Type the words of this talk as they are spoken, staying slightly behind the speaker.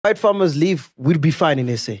White farmers leave, we'll be fine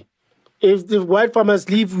in SA. If the white farmers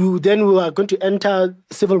leave, then we are going to enter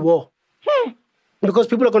civil war. Because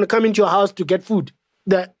people are going to come into your house to get food.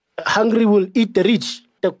 The hungry will eat the rich.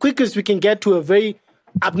 The quickest we can get to a very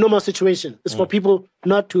abnormal situation is for people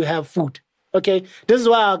not to have food. Okay, this is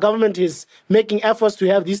why our government is making efforts to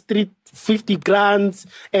have these 350 grants,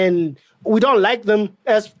 and we don't like them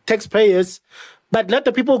as taxpayers, but let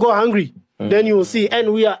the people go hungry. Then you will see.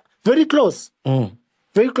 And we are very close.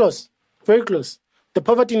 Very close. Very close. The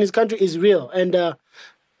poverty in this country is real, and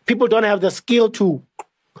people don't have the skill to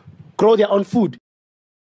grow their own food.